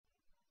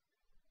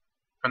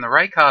from the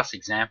Raycast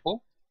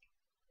example,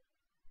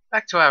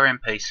 back to our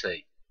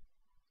NPC.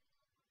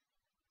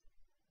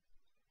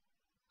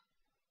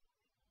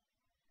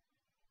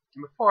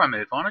 And before I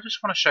move on, I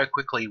just want to show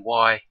quickly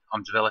why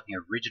I'm developing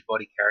a rigid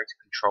body character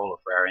controller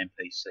for our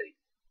NPC.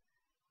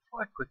 If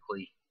I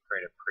quickly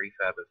create a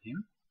prefab of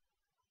him,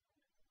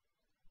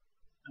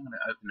 I'm going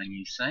to open a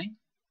new scene.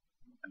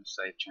 I'm going to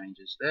save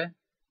changes there.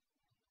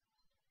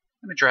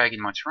 I'm going to drag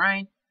in my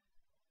terrain,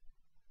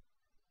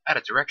 add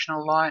a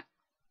directional light,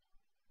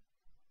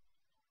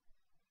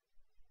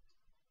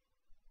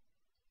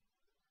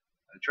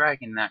 drag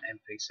in that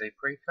NPC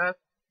prefab.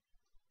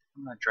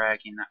 I'm going to drag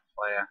in that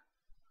player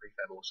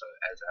prefab also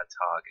as our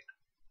target.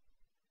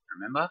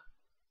 Remember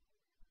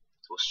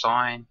to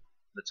assign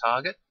the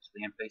target to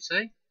the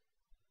NPC,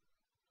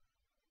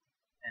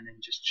 and then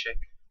just check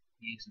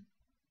he isn't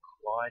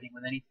colliding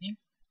with anything.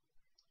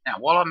 Now,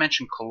 while I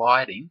mentioned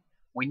colliding,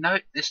 we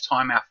note this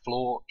time our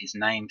floor is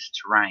named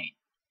terrain.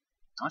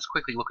 Now, let's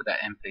quickly look at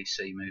that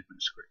NPC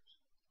movement script.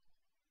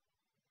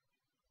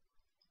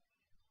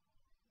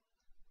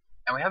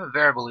 And we have a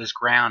variable is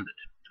grounded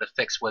that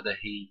affects whether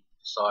he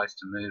decides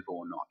to move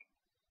or not.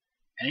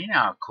 And in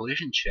our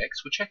collision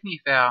checks, we're checking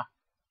if our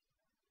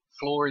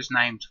floor is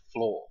named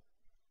floor.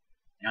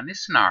 Now in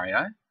this scenario,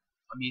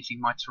 I'm using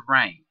my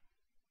terrain.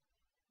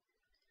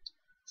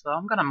 So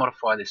I'm going to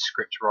modify this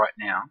script right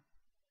now.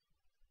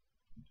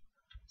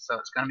 So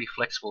it's going to be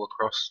flexible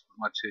across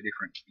my two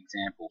different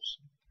examples.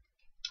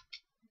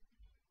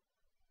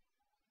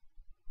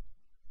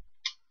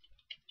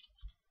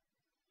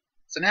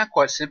 So now,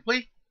 quite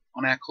simply,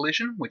 on our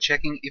collision, we're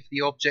checking if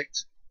the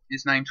object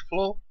is named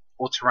floor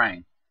or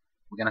terrain.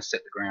 We're going to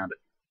set the grounded.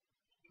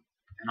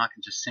 And I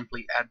can just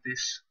simply add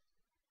this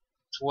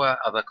to our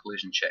other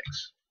collision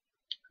checks.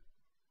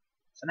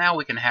 So now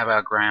we can have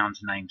our ground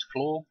named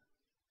floor,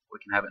 we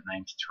can have it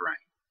named terrain.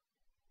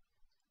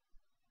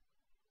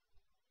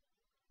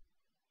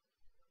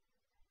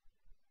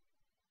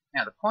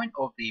 Now the point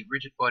of the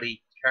rigid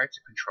body character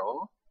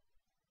controller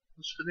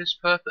was for this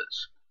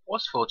purpose,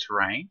 was for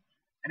terrain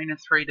and in a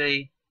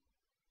 3D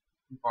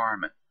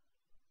environment.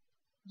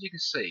 As you can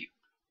see,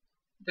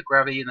 with the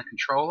gravity in the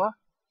controller,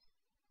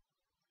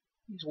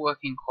 he's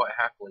working quite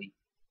happily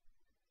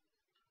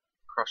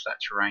across that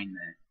terrain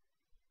there.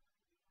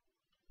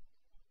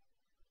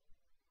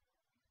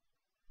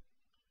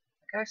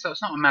 Okay, so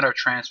it's not a matter of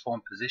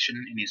transform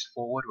position in his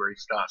forward where he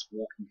starts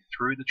walking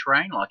through the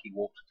terrain like he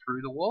walked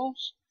through the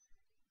walls.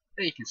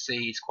 There you can see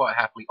he's quite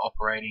happily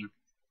operating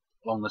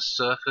along the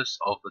surface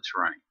of the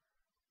terrain.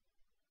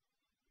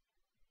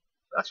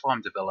 That's why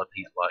I'm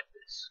developing it like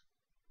this.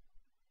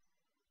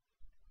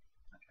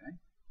 Okay,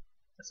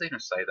 let's even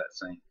save that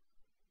scene.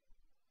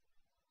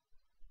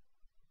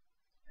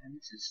 And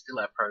this is still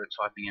our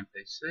prototyping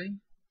NPC,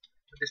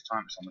 but this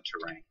time it's on the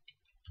terrain.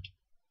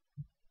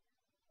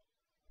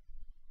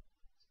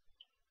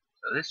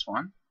 So this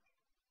one,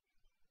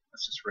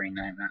 let's just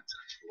rename that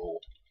to floor.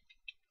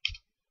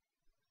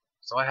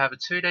 So I have a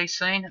 2D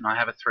scene and I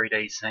have a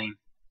 3D scene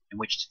in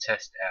which to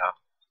test our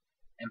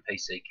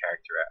NPC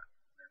character out.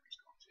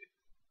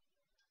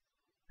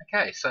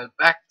 Okay, so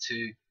back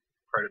to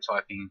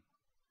prototyping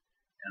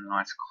in a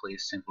nice, clear,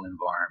 simple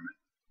environment.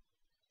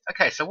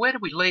 Okay, so where do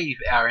we leave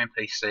our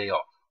NPC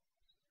off?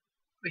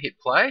 We hit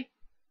play.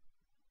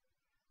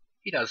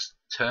 He does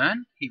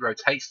turn, he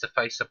rotates to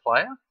face the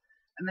player,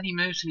 and then he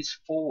moves in his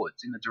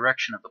forwards in the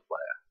direction of the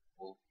player,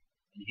 or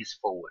in his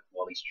forward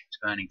while he's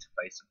turning to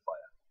face the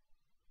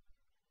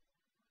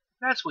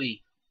player. As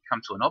we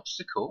come to an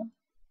obstacle,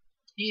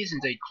 he is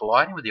indeed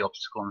colliding with the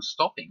obstacle and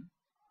stopping,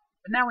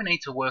 but now we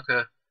need to work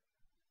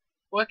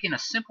in a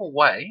simple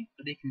way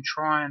that he can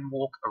try and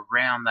walk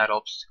around that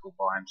obstacle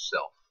by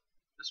himself.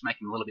 Just make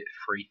him a little bit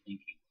free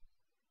thinking.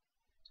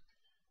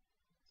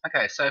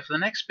 Okay, so for the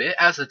next bit,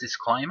 as a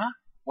disclaimer,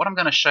 what I'm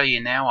going to show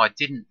you now I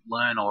didn't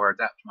learn or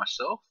adapt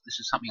myself. This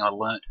is something I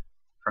learnt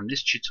from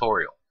this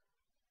tutorial.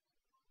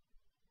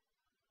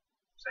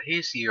 So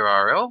here's the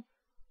URL,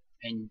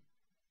 and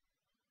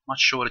much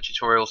shorter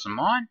tutorials than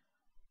mine.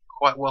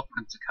 Quite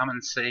welcome to come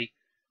and see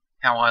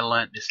how I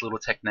learnt this little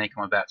technique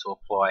I'm about to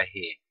apply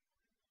here.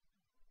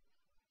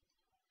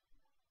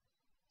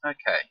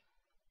 Okay,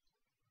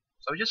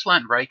 so we just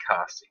learned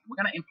raycasting.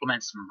 We're going to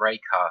implement some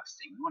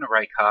raycasting. We want to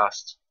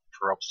raycast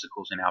for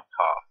obstacles in our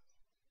path.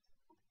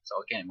 So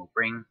again, we'll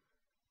bring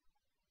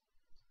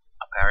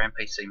up our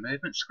NPC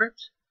movement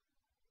script,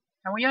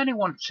 and we only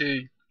want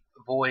to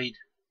avoid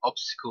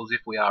obstacles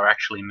if we are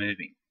actually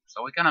moving.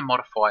 So we're going to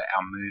modify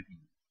our moving.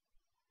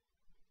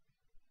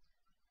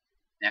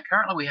 Now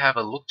currently we have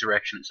a look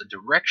direction. It's a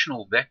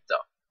directional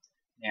vector.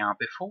 Now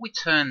before we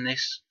turn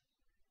this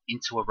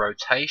into a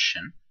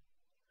rotation,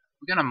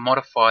 we're going to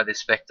modify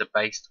this vector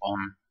based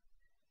on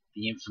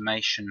the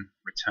information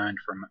returned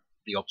from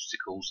the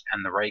obstacles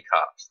and the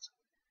raycast.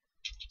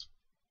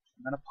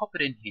 I'm going to pop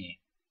it in here.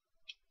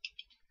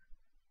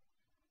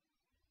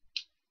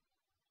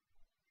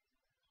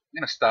 I'm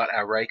going to start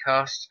our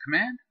raycast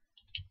command.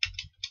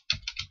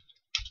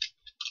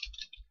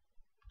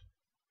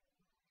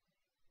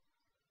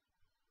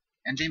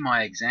 And in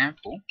my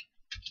example,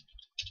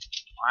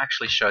 I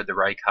actually showed the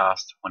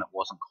raycast when it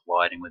wasn't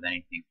colliding with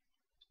anything.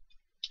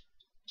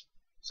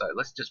 So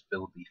let's just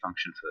build the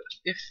function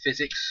first. If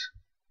physics,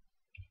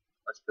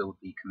 let's build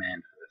the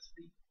command first,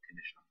 the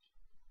conditional.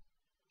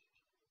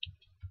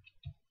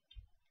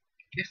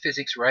 If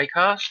physics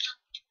raycast,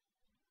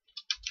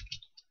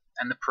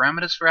 and the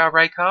parameters for our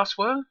raycast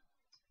were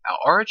our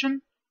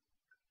origin,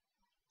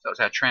 so that was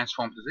our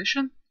transform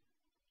position,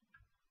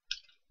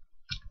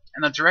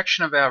 and the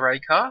direction of our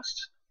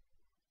raycast.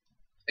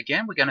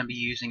 Again, we're going to be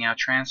using our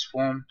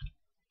transform,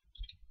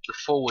 the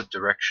forward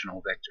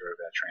directional vector of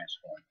our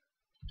transform.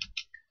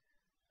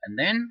 And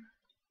then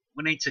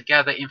we need to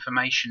gather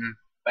information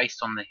based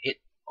on the hit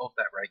of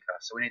that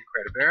raycast. So we need to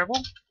create a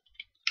variable,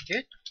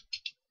 hit,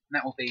 and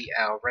that will be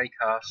our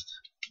raycast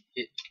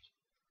hit,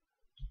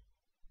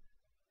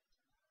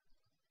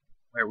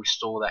 where we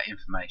store that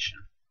information.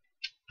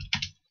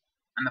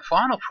 And the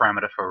final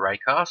parameter for a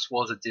raycast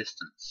was a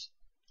distance.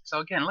 So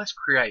again, let's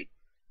create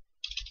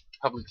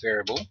a public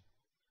variable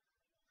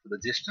for the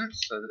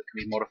distance so that it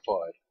can be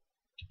modified.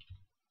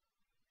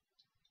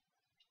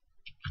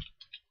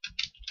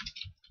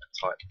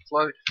 Type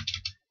float,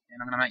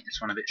 and I'm going to make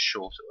this one a bit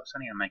shorter. Let's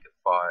only going to make it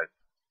 5.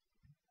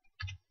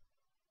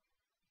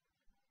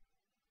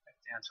 Back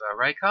down to our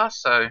raycast.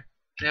 So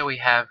there we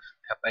have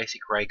our basic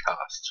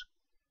raycast.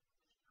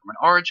 From an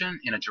origin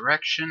in a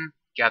direction,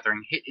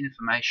 gathering hit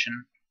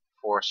information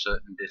for a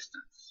certain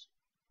distance.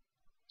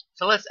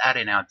 So let's add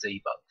in our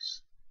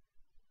debugs.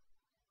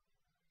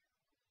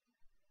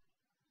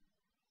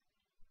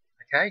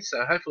 Okay,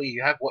 so hopefully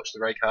you have watched the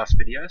Raycast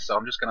video, so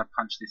I'm just going to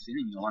punch this in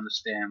and you'll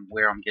understand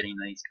where I'm getting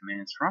these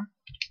commands from.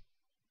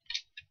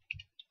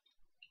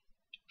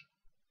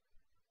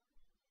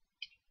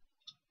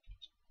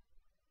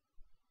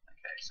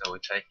 Okay, so we're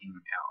taking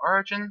our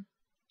origin and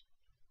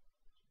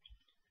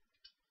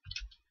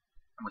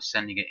we're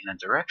sending it in a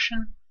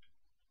direction,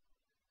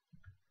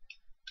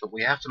 but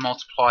we have to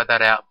multiply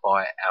that out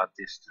by our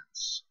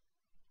distance.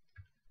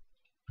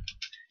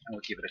 And we'll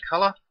give it a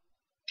color.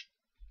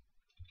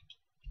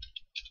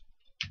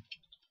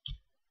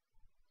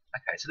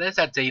 Okay, so there's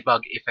our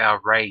debug if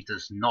our ray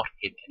does not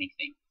hit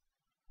anything.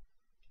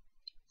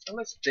 So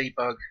let's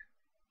debug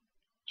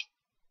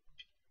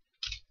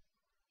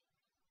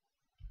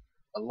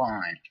a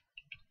line.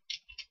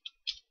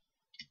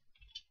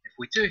 If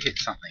we do hit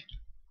something,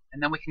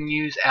 and then we can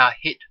use our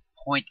hit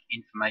point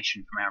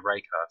information from our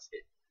raycast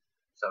hit.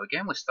 So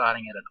again, we're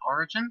starting at an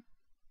origin,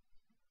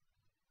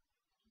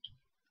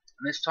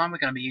 and this time we're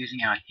going to be using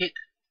our hit,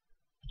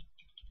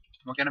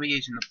 and we're going to be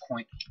using the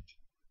point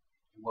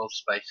world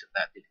space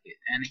that did hit,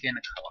 and again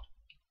a color.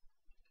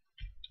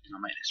 And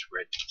I'll make this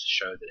red to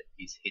show that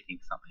it is hitting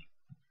something.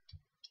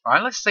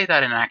 Alright, let's see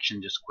that in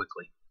action just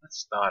quickly. Let's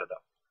start it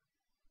up.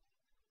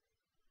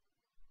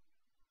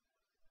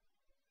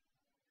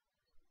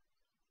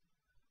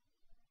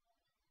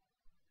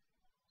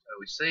 So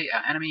we see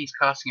our enemy is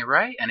casting a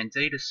ray, and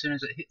indeed as soon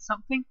as it hits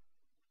something,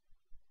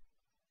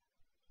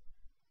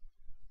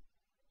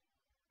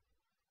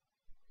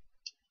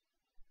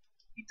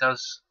 he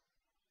does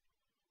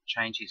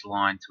change his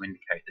line to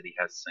indicate that he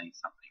has seen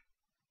something.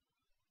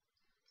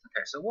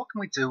 Okay, so what can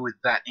we do with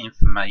that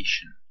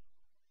information?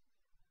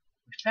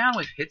 We found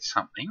we've hit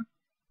something.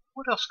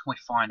 What else can we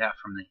find out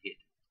from the hit?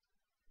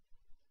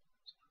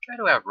 So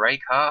go to our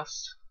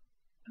raycast,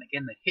 and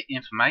again the hit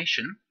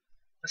information.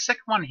 The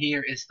second one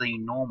here is the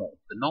normal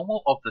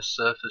of the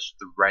surface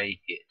the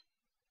ray hit.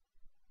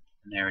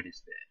 And there it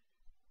is there.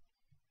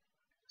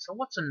 So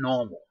what's a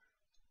normal?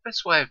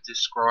 Best way of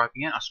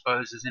describing it, I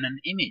suppose, is in an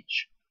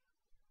image.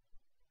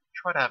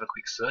 Try to have a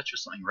quick search for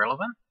something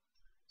relevant.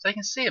 So you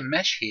can see a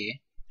mesh here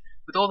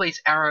with all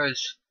these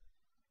arrows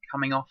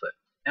coming off it.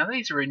 Now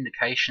these are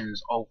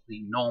indications of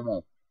the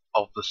normal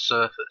of the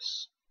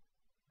surface.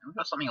 And we've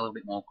got something a little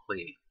bit more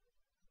clear.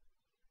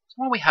 So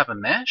when we have a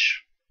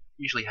mesh,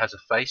 it usually has a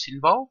face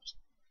involved,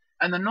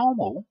 and the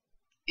normal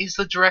is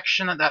the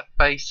direction that that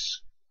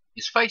face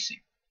is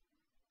facing.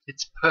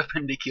 It's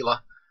perpendicular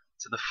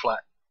to the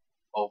flat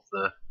of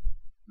the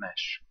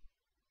mesh.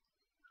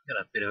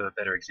 Got a bit of a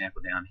better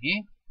example down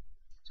here.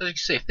 So you can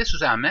see if this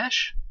was our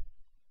mesh,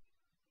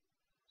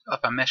 so if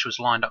our mesh was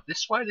lined up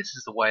this way, this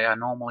is the way our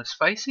normal is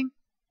facing.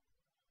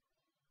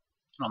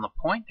 And on the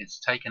point, it's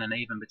taken an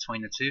even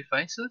between the two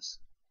faces.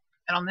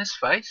 And on this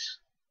face,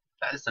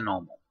 that is the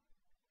normal.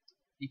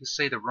 You can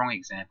see the wrong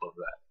example of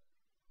that.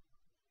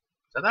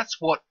 So that's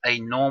what a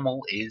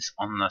normal is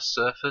on the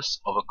surface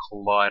of a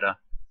collider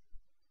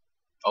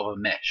of a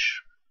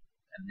mesh.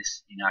 And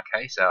this, in our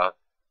case, our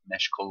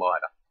mesh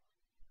collider.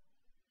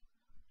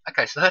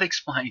 Okay, so that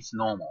explains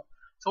normal.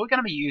 So we're going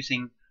to be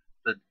using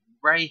the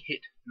ray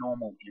hit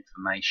normal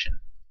information.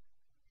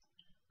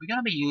 We're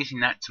going to be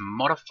using that to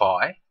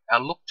modify our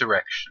look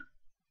direction.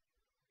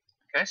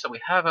 Okay, so we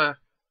have a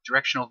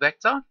directional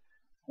vector.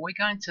 We're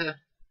going to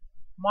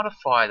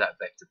modify that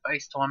vector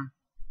based on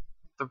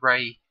the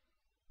ray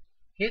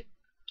hit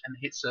and the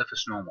hit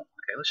surface normal.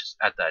 Okay, let's just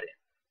add that in.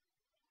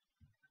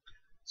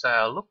 So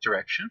our look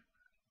direction,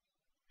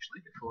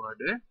 actually before I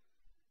do,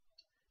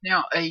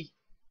 now a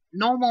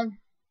normal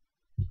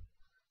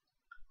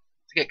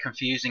to get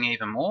confusing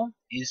even more,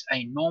 is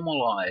a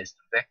normalized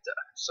vector.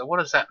 So what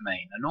does that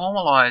mean? A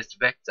normalized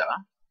vector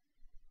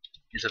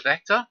is a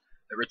vector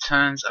that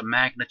returns a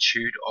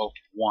magnitude of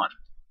 1.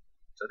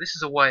 So this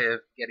is a way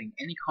of getting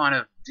any kind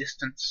of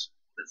distance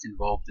that's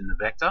involved in the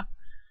vector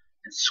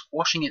and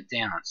squashing it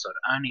down so it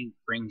only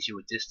brings you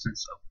a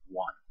distance of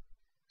 1.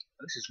 So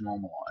this is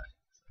normalized.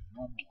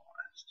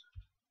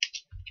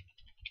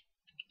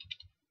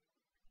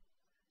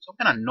 So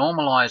we're going to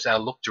normalize our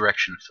look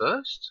direction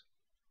first.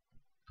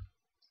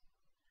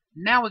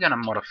 Now we're going to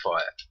modify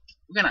it.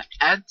 We're going to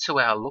add to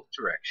our look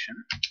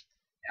direction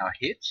our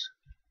hit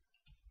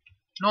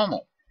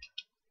normal.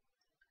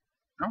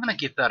 And I'm going to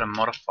give that a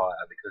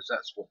modifier because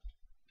that's what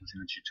was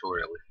in the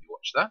tutorial if you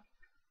watch that.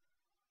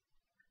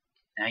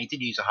 Now he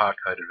did use a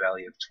hard-coded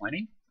value of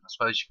 20. I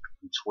suppose you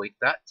can tweak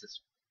that to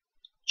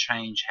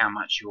change how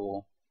much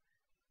your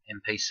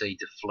NPC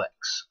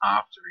deflects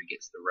after he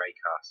gets the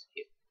Raycast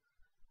hit.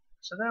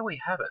 So there we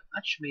have it.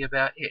 That should be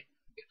about it.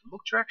 We get the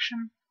look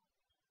direction,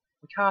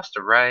 we cast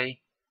a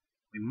ray,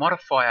 we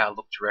modify our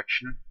look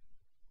direction,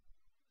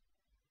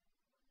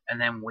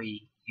 and then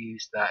we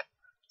use that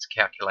to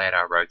calculate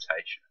our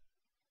rotation.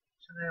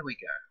 So there we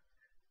go.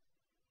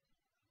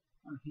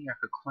 On here I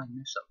could clean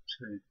this up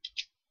too.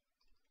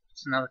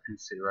 It's another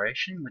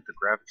consideration with the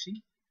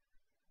gravity.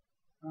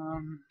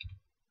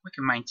 We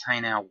can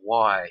maintain our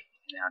y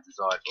in our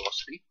desired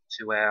velocity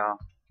to our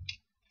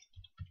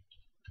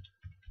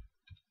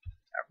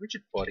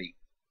rigid body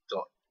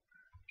dot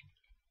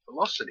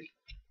velocity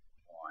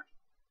y.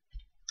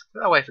 So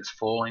that way if it's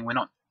falling we're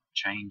not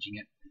changing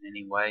it in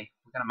any way.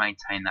 We're going to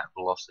maintain that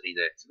velocity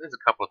there. So there's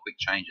a couple of quick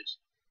changes.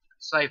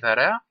 Save that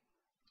out.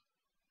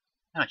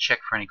 I'm going to check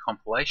for any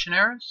compilation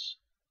errors.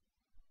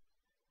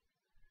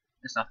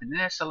 There's nothing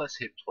there, so let's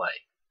hit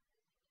play.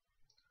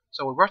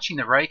 So we're watching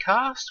the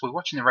Raycast. We're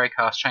watching the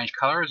Raycast change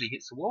color as he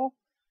hits the wall,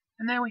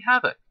 and there we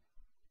have it.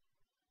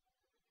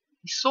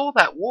 He saw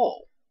that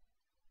wall,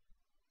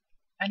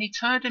 and he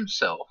turned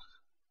himself.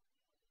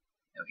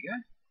 There we go.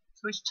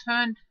 So he's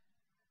turned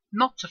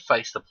not to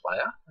face the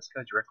player. Let's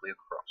go directly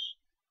across.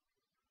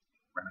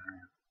 Run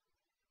around.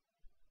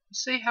 You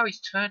see how he's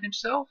turned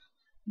himself?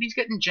 And he's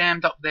getting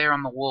jammed up there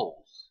on the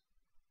walls.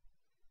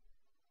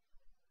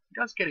 He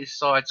does get his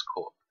sides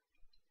caught.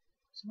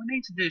 So we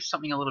need to do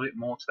something a little bit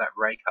more to that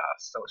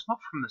Raycast. So it's not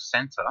from the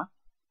center.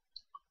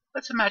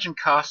 Let's imagine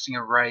casting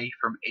a ray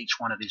from each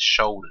one of his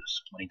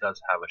shoulders when he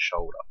does have a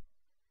shoulder.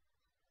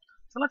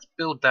 So let's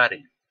build that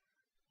in.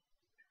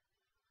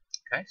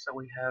 Okay, so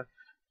we have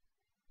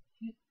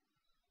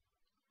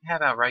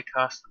our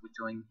Raycast that we're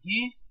doing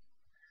here.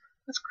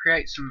 Let's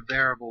create some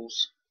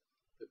variables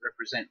that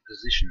represent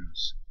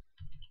positions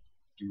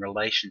in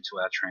relation to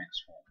our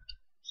transform.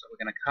 So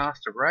we're going to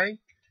cast a ray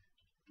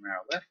from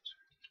our left.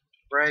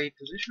 Ray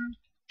position.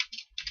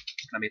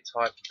 It's going to be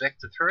type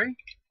vector3.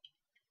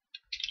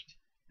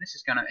 This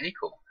is going to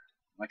equal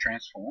my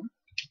transform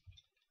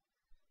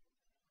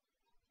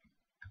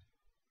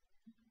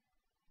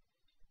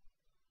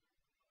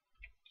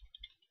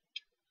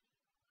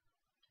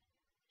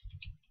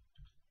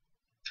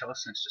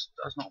IntelliSense just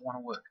does not want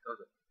to work, does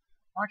it?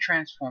 My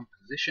transform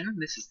position,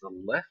 this is the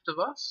left of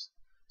us,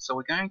 so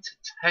we're going to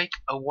take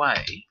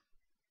away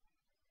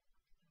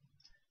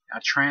our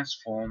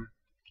transform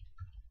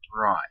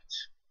right.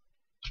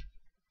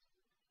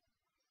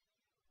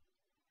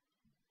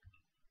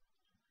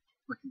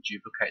 We can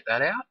duplicate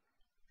that out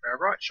for our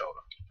right shoulder.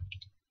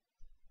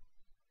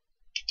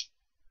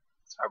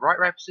 So our right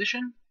ray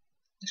position,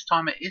 this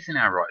time it is in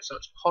our right, so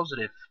it's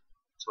positive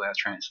to our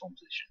transform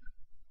position.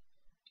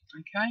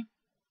 Okay.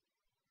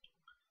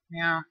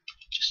 Now,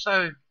 just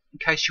so in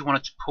case you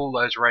wanted to pull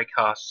those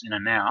Raycasts in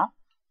and out,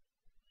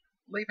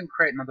 we'll even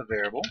create another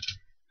variable.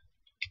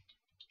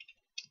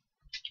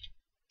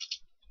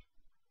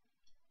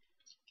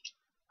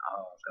 I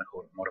was going to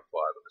call it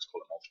modifier, but let's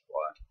call it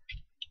multiplier.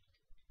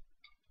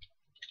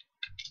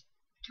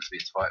 This will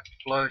be a type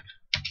float,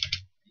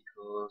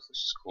 because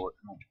let's just call it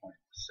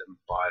 0.75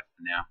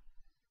 for now.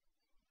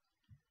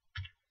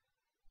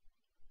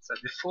 So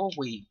before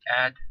we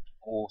add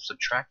or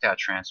subtract our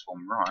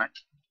transform right,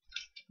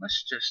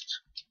 let's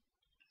just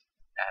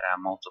add our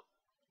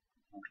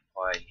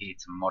multiplier here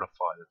to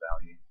modify the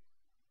value.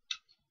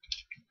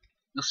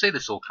 You'll see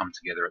this all come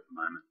together at the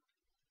moment.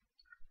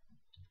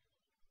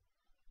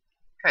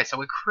 Okay, so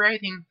we're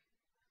creating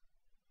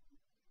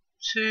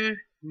two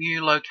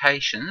new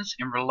locations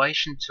in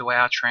relation to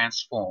our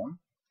transform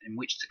in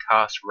which to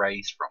cast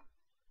rays from.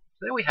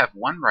 So there we have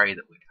one ray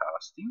that we're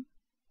casting.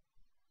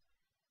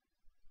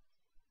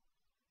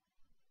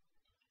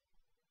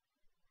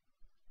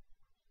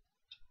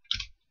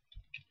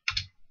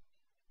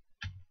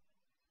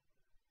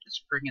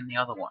 Let's bring in the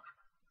other one.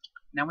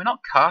 Now we're not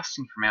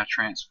casting from our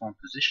transform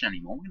position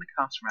anymore. We're going to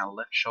cast from our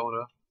left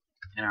shoulder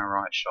and our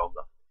right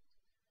shoulder.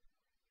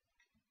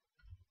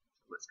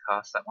 Let's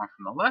cast that one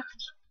from the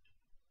left.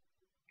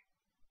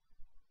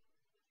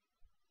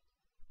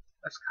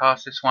 Let's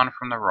cast this one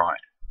from the right.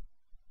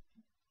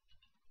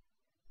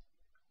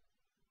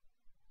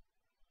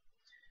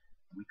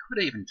 We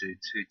could even do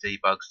 2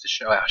 debugs to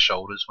show our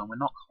shoulders when we're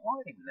not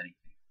colliding with anything.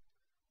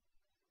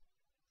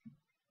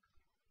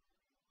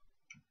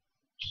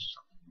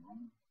 Something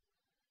wrong.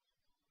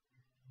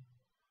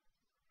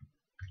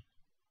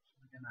 So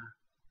we're going to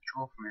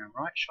draw from our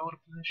right shoulder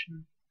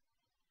position.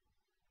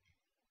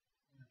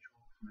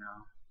 Draw from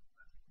our...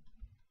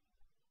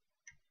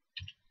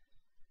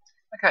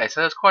 Okay,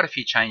 so there's quite a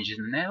few changes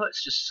in there.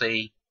 Let's just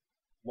see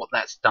what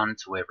that's done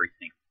to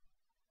everything.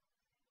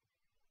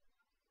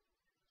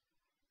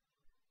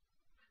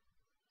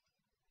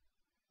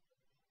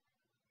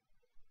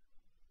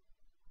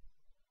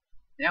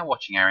 Now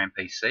watching our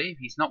NPC, if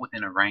he's not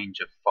within a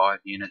range of 5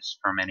 units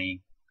from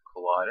any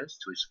colliders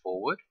to his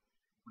forward,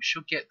 we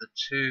should get the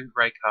 2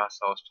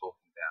 raycasts I was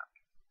talking about.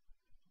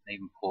 And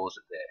even pause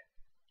it there.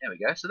 There we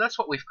go, so that's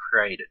what we've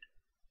created.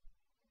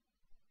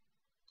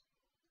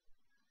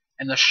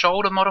 And the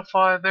shoulder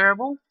modifier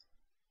variable,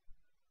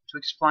 to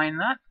explain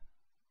that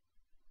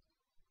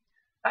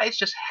is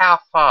just how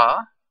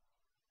far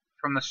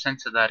from the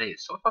center that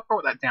is. So if I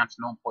brought that down to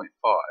 0.5,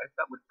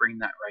 that would bring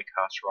that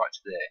raycast right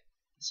to there.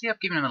 See,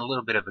 I've given him a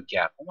little bit of a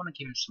gap. I want to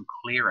give him some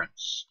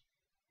clearance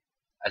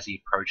as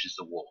he approaches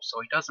the wall, so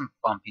he doesn't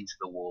bump into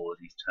the wall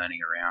as he's turning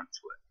around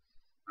to it.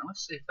 Now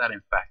let's see if that in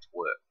fact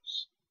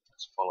works.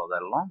 Let's follow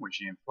that along,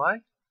 resume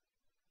play.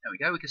 There we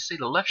go, we can see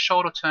the left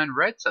shoulder turn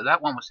red, so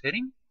that one was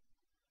hitting.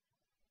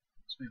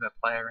 Let's move our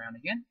play around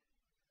again.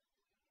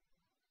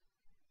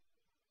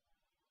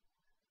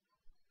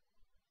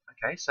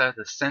 Okay, so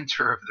the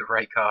center of the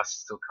raycast is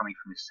still coming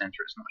from his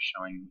center. It's not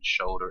showing which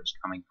shoulder it's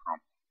coming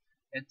from.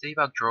 Yeah,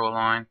 debug draw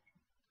line.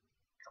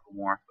 A couple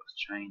more if let's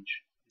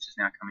change. This is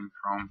now coming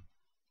from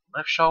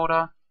left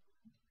shoulder.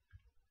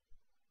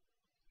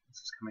 This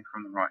is coming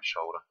from the right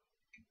shoulder.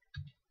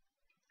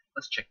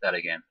 Let's check that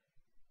again.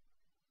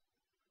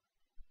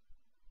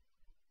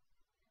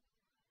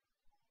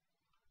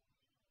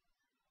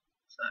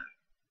 So,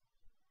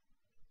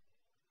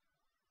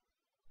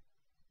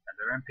 as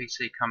our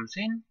NPC comes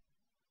in,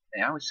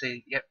 now we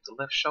see, yep, the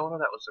left shoulder,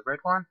 that was the red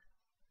one.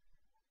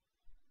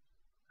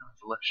 That was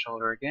the left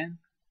shoulder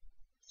again.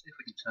 Let's see if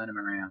we can turn him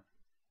around.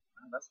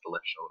 Oh, that's the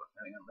left shoulder.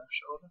 There we go, left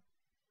shoulder.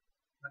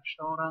 Left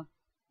shoulder.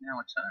 Now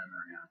we're turning him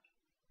around.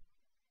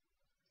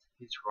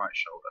 His right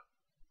shoulder.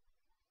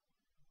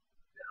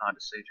 A bit hard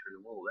to see through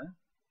the wall there.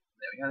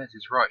 There we go, there's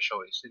his right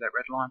shoulder. You see that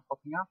red line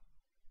popping up?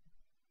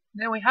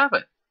 And there we have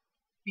it.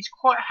 He's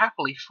quite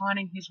happily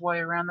finding his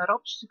way around that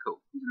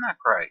obstacle. Isn't that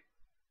great?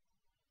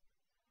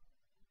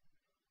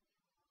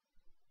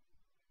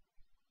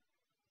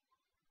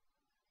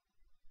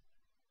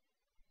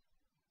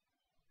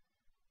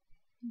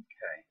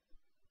 Okay.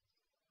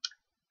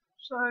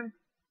 So, I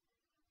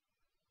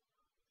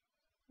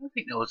don't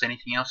think there was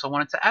anything else I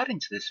wanted to add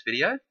into this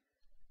video.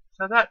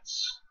 So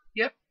that's,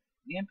 yep,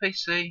 the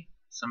NPC,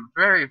 some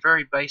very,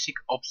 very basic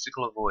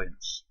obstacle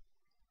avoidance.